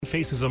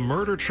faces a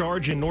murder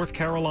charge in North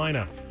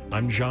Carolina.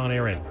 I'm John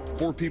Aaron.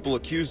 4 people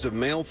accused of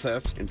mail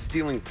theft and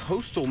stealing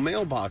postal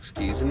mailbox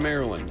keys in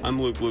Maryland.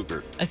 I'm Luke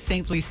Lukert. A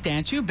saintly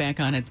statue back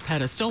on its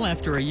pedestal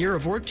after a year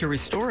of work to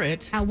restore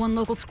it. How one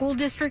local school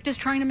district is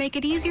trying to make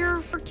it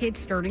easier for kids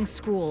starting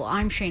school.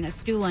 I'm Shayna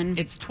Stulen.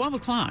 It's 12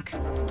 o'clock.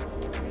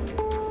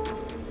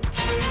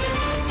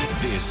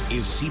 This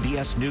is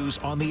CBS News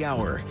on the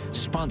Hour,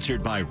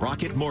 sponsored by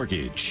Rocket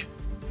Mortgage.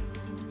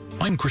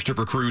 I'm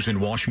Christopher Cruz in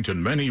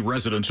Washington. Many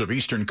residents of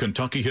eastern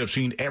Kentucky have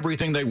seen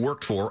everything they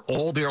worked for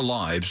all their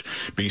lives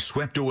be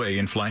swept away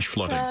in flash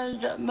flooding.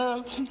 I've got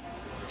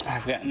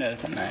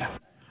nothing now.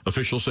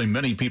 Officials say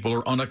many people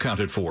are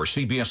unaccounted for.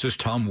 CBS's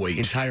Tom Waite.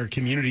 Entire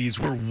communities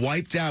were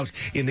wiped out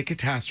in the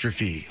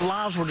catastrophe.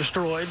 Lives were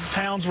destroyed,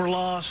 towns were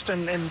lost,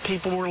 and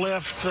people were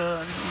left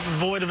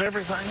void of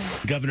everything.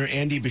 Governor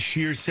Andy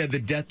Beshear said the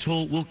death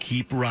toll will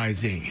keep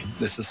rising.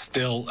 This is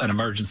still an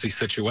emergency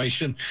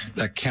situation.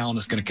 That count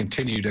is going to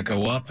continue to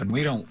go up, and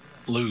we don't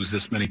lose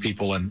this many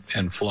people in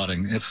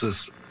flooding. This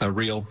is a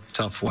real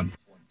tough one.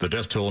 The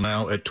death toll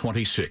now at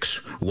 26.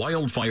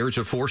 Wildfires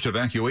have forced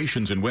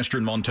evacuations in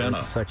western Montana.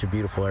 It's such a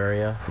beautiful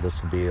area.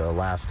 This will be a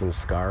lasting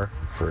scar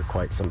for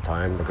quite some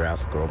time. The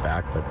grass will grow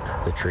back, but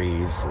the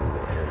trees,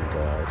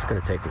 and it's going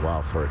to take a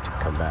while for it to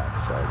come back.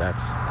 So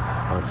that's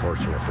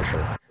unfortunate for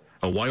sure.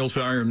 A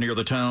wildfire near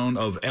the town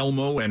of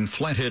Elmo and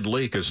Flathead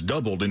Lake has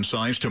doubled in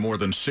size to more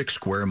than 6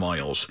 square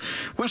miles.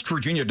 West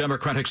Virginia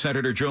Democratic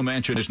Senator Joe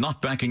Manchin is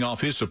not backing off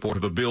his support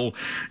of a bill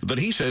that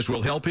he says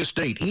will help his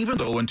state, even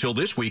though until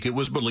this week it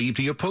was believed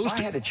he opposed it.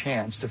 I had a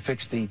chance to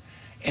fix the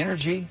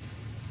energy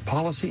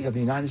policy of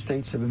the United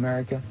States of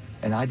America,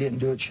 and I didn't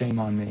do it, shame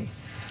on me.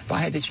 If I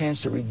had the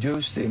chance to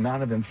reduce the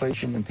amount of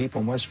inflation that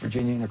people in West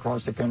Virginia and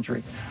across the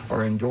country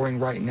are enduring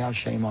right now,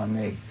 shame on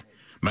me.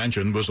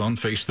 Manchin was on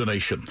Face the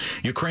Nation.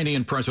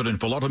 Ukrainian President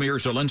Volodymyr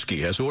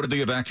Zelensky has ordered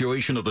the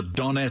evacuation of the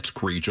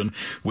Donetsk region,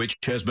 which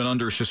has been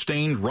under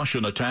sustained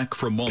Russian attack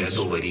for months.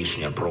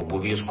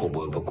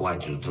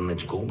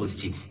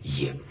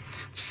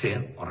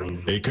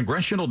 A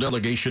congressional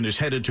delegation is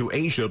headed to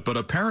Asia, but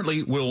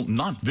apparently will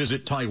not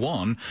visit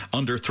Taiwan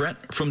under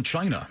threat from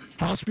China.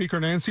 House Speaker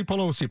Nancy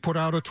Pelosi put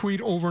out a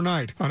tweet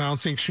overnight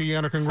announcing she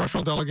and a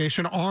congressional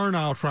delegation are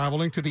now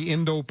traveling to the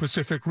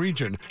Indo-Pacific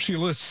region. She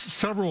lists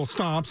several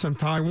stops, and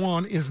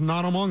Taiwan is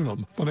not among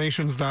them. The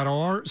nations that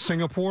are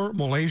Singapore,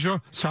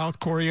 Malaysia, South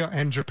Korea,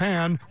 and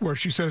Japan, where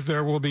she says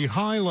there will be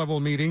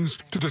high-level meetings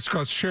to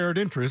discuss shared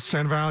interests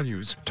and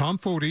values. Tom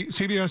Foti,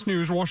 CBS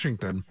News,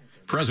 Washington.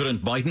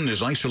 President Biden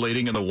is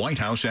isolating in the White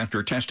House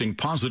after testing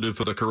positive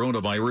for the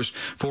coronavirus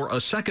for a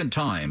second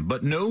time,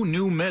 but no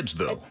new meds,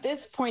 though. At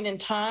this point in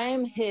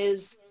time,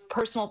 his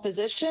personal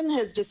physician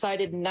has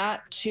decided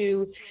not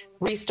to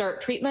restart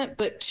treatment,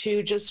 but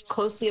to just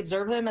closely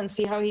observe him and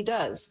see how he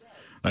does.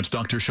 That's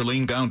Dr.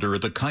 Shalene Gounder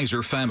at the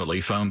Kaiser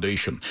Family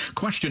Foundation.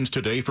 Questions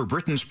today for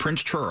Britain's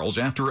Prince Charles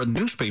after a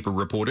newspaper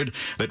reported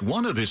that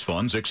one of his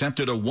funds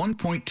accepted a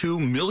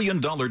 $1.2 million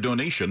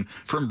donation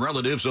from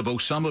relatives of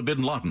Osama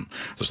bin Laden.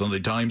 The Sunday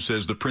Times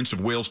says the Prince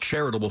of Wales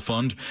Charitable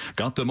Fund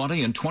got the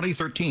money in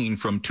 2013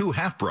 from 2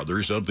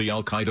 half-brothers of the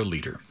al-Qaeda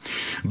leader.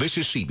 This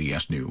is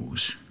CBS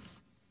News.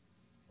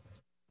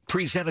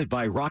 Presented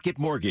by Rocket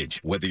Mortgage.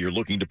 Whether you're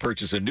looking to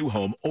purchase a new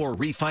home or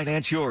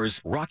refinance yours,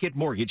 Rocket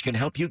Mortgage can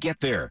help you get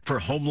there. For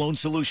home loan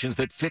solutions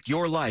that fit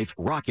your life,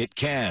 Rocket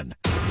can.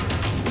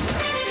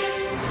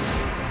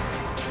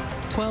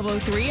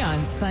 12:03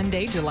 on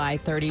Sunday, July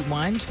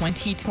 31,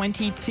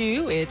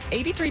 2022. It's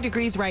 83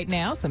 degrees right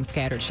now. Some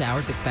scattered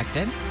showers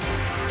expected.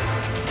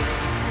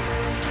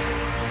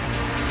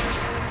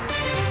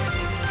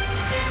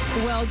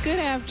 Well, good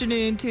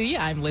afternoon to you.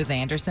 I'm Liz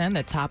Anderson.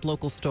 The top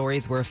local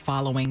stories we're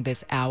following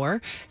this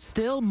hour.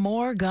 Still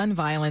more gun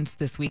violence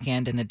this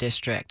weekend in the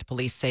district.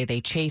 Police say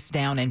they chased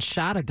down and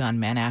shot a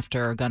gunman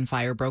after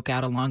gunfire broke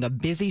out along a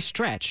busy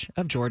stretch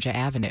of Georgia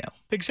Avenue.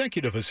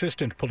 Executive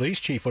Assistant Police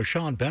Chief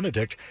O'Shawn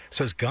Benedict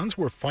says guns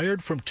were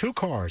fired from 2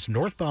 cars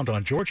northbound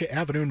on Georgia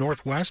Avenue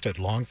Northwest at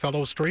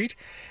Longfellow Street,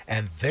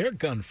 and their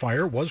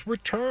gunfire was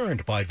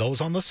returned by those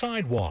on the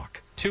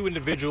sidewalk. 2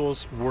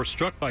 individuals were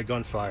struck by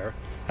gunfire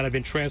and have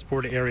been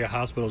transported to area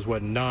hospitals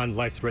with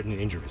non-life-threatening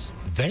injuries.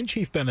 Then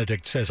Chief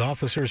Benedict says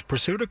officers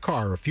pursued a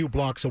car a few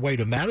blocks away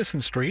to Madison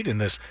Street in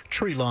this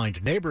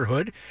tree-lined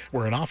neighborhood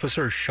where an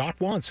officer shot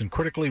once and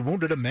critically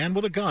wounded a man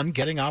with a gun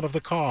getting out of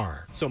the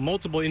car. So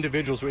multiple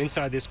individuals were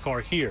inside this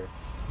car here.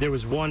 There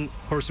was one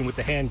person with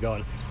the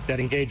handgun that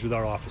engaged with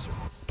our officer.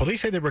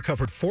 Police say they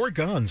recovered 4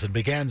 guns and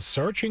began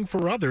searching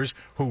for others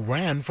who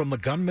ran from the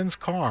gunman's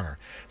car.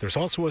 There's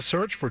also a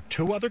search for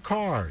 2 other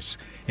cars.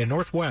 In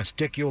Northwest,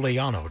 Dick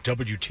Iuliano,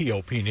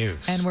 WTOP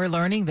News. And we're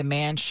learning the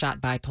man shot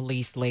by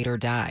police later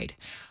died.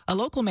 A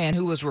local man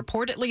who was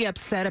reportedly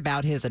upset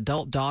about his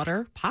adult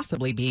daughter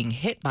possibly being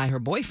hit by her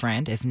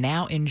boyfriend is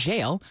now in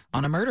jail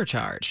on a murder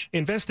charge.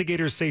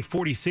 Investigators say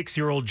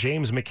 46-year-old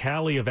James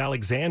McCallie of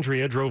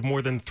Alexandria drove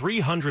more than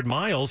 300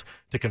 miles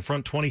to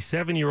confront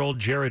 27-year-old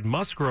Jared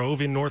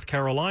Musgrove in North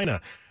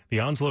Carolina. The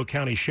Onslow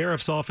County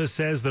Sheriff's Office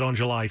says that on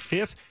July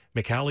 5th,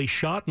 McCallie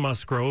shot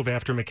Musgrove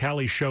after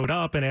McCallie showed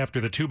up and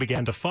after the two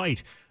began to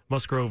fight.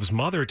 Musgrove's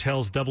mother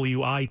tells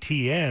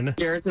WITN,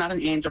 Jared's not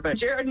an angel, but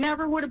Jared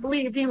never would have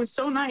believed. He was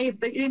so naive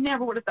that he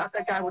never would have thought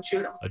that guy would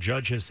shoot him. A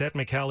judge has set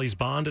McCallie's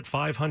bond at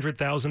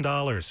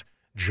 $500,000.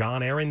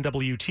 John Aaron,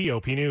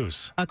 WTOP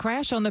News. A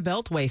crash on the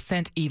Beltway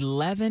sent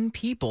 11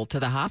 people to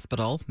the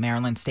hospital.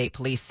 Maryland State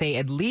Police say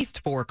at least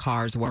 4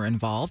 cars were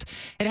involved.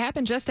 It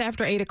happened just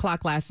after 8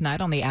 o'clock last night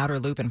on the outer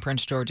loop in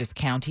Prince George's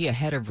County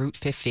ahead of Route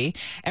 50.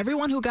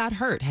 Everyone who got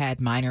hurt had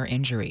minor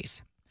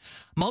injuries.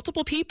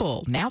 Multiple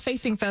people now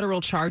facing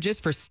federal charges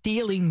for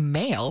stealing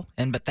mail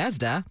in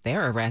Bethesda.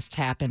 Their arrests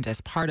happened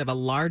as part of a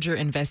larger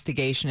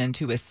investigation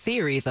into a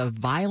series of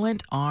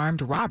violent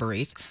armed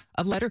robberies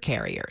of letter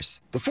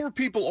carriers. The 4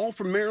 people, all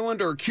from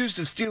Maryland, are accused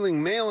of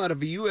stealing mail out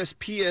of a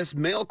USPS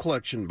mail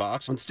collection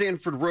box on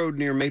Stanford Road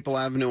near Maple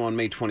Avenue on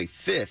May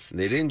 25th.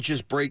 They didn't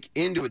just break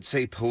into it,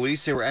 say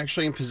police. They were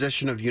actually in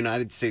possession of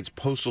United States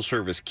Postal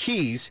Service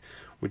keys,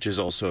 which is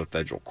also a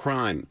federal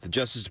crime. The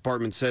Justice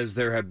Department says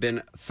there have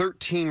been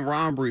 13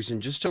 robberies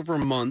in just over a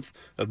month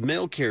of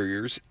mail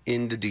carriers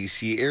in the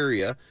D.C.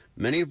 area,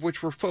 many of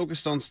which were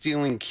focused on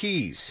stealing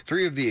keys.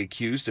 3 of the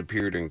accused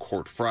appeared in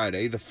court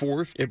Friday. The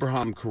 4th,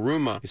 Ibrahim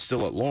Karuma, is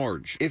still at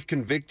large. If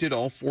convicted,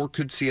 all 4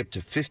 could see up to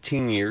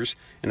 15 years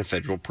in a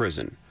federal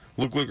prison.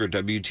 Luke Luger,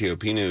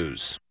 WTOP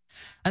News.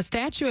 A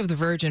statue of the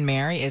Virgin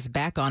Mary is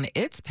back on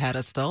its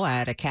pedestal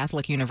at a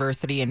Catholic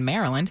university in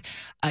Maryland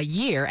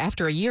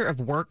after a year of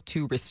work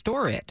to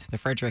restore it. The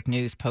Frederick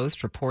News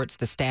Post reports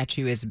the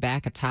statue is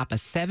back atop a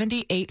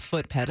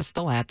 78-foot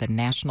pedestal at the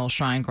National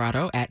Shrine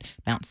Grotto at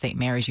Mount St.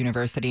 Mary's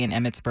University in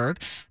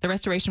Emmitsburg. The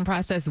restoration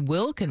process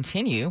will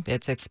continue.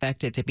 It's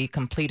expected to be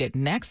completed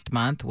next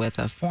month with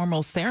a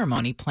formal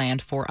ceremony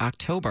planned for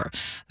October.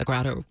 The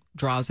grotto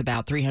draws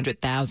about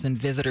 300,000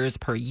 visitors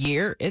per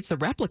year. It's a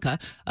replica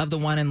of the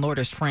one in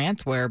Lourdes,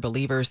 France, where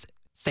believers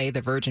say the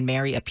Virgin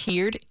Mary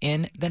appeared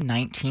in the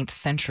 19th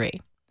century.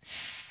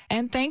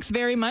 And thanks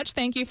very much.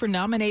 Thank you for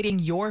nominating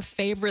your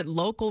favorite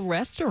local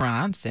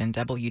restaurants in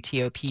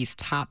WTOP's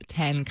Top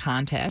 10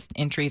 contest.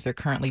 Entries are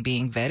currently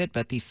being vetted,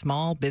 but these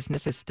small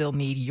businesses still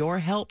need your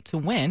help to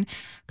win.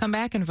 Come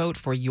back and vote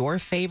for your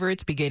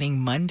favorites beginning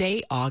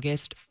Monday,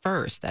 August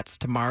 1st. That's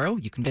tomorrow.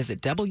 You can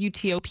visit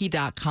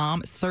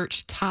WTOP.com,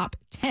 search Top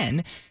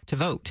 10 to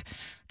vote.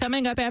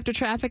 Coming up after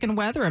traffic and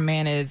weather, a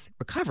man is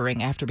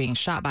recovering after being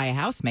shot by a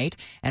housemate,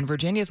 and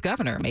Virginia's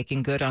governor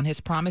making good on his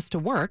promise to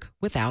work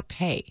without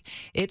pay.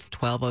 It's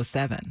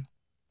 12:07.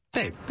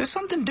 Hey, there's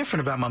something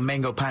different about my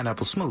mango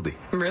pineapple smoothie.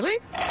 Really?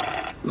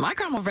 My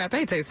caramel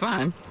frappe tastes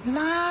fine.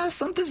 Nah,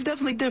 something's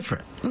definitely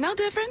different. No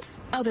difference?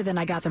 Other than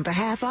I got them for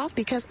half off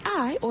because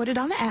I ordered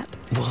on the app.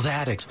 Well,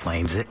 that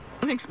explains it.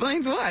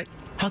 Explains what?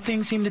 How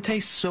things seem to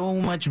taste so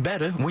much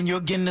better when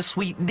you're getting a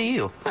sweet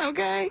deal.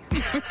 Okay.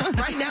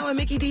 Right now at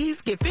Mickey D's,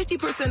 get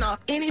 50% off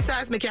any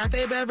size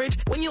McCafe beverage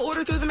when you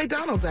order through the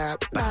McDonald's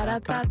app.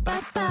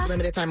 Ba-da-ba-ba-ba.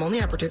 Limited time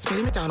only at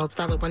participating McDonald's.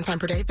 Valid 1 time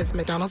per day. Visit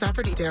McDonald's app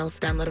for details.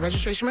 Download and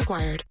registration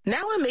required.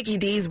 Now at Mickey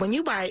D's, when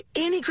you buy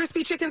any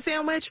crispy chicken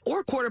sandwich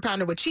or quarter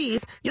pounder with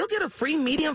cheese, you'll get a free medium